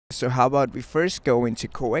so how about we first go into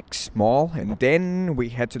Coex Mall and then we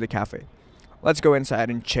head to the cafe. Let's go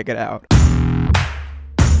inside and check it out.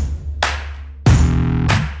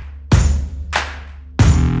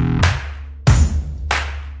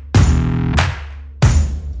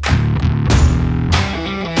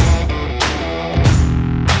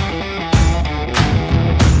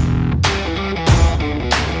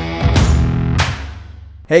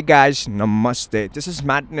 Hey guys, namaste. This is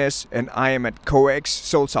Matnahs and I am at Coex,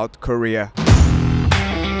 Seoul, South Korea.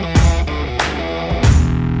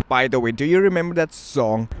 By the way, do you remember that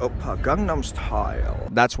song, Oppa Gangnam Style?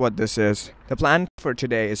 That's what this is. The plan for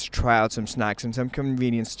today is to try out some snacks in some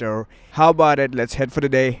convenience store. How about it? Let's head for the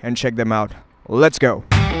day and check them out. Let's go.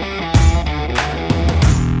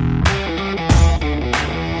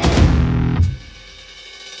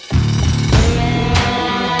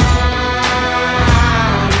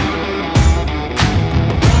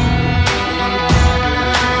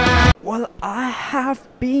 Well, I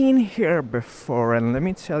have been here before and let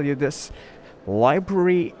me tell you, this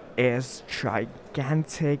library is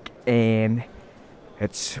gigantic and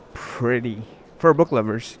it's pretty. For book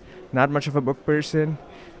lovers, not much of a book person,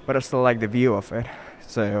 but I still like the view of it.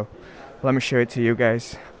 So let me show it to you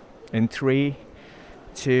guys in 3,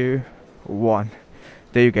 2, 1.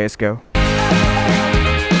 There you guys go.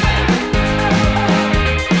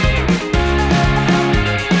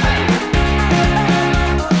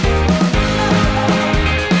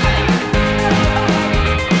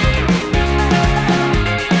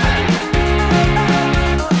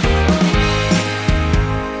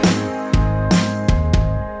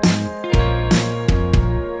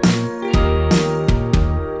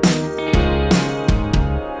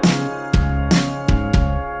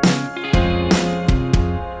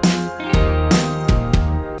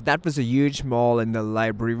 That was a huge mall and the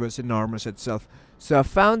library was enormous itself. So I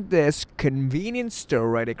found this convenience store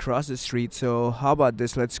right across the street. So how about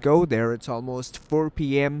this? Let's go there. It's almost 4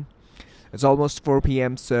 p.m.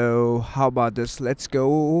 So how about this? Let's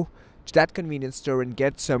go to that convenience store and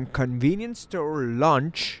get some convenience store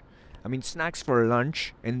lunch. I mean snacks for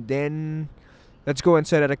lunch. And then let's go and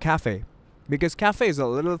sit at a cafe. Because cafe is a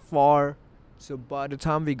little far. So by the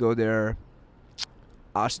time we go there,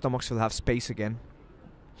 our stomachs will have space again.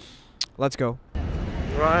 Let's go.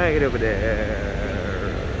 Right over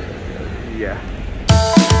there. Yeah.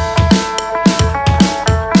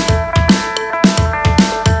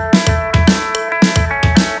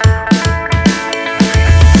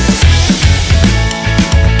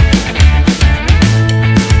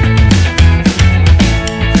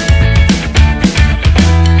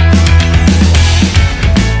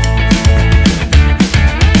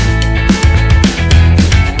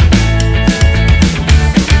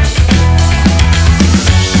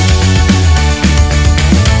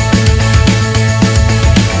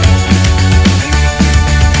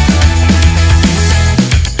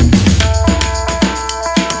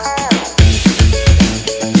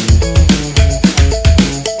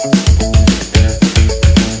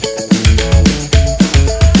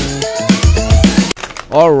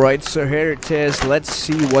 Alright, so here it is. Let's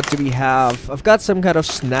see, what do we have? I've got some kind of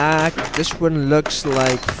snack. This one looks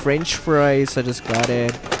like French fries. I just got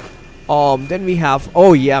it. Then we have,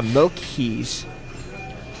 oh yeah, Milkies.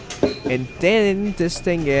 And then this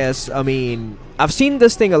thing is, I mean, I've seen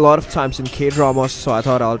this thing a lot of times in K-dramas, so I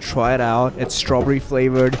thought I'll try it out. It's strawberry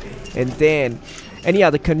flavored. And yeah,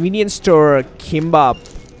 the convenience store kimbap.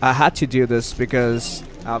 I had to do this because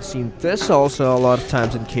I've seen this also a lot of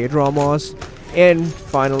times in K-dramas. And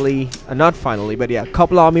finally, not finally, but yeah,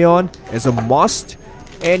 Kaplamyeon is a must.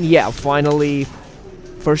 And yeah, finally,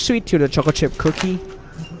 for sweet tuna chocolate chip cookie.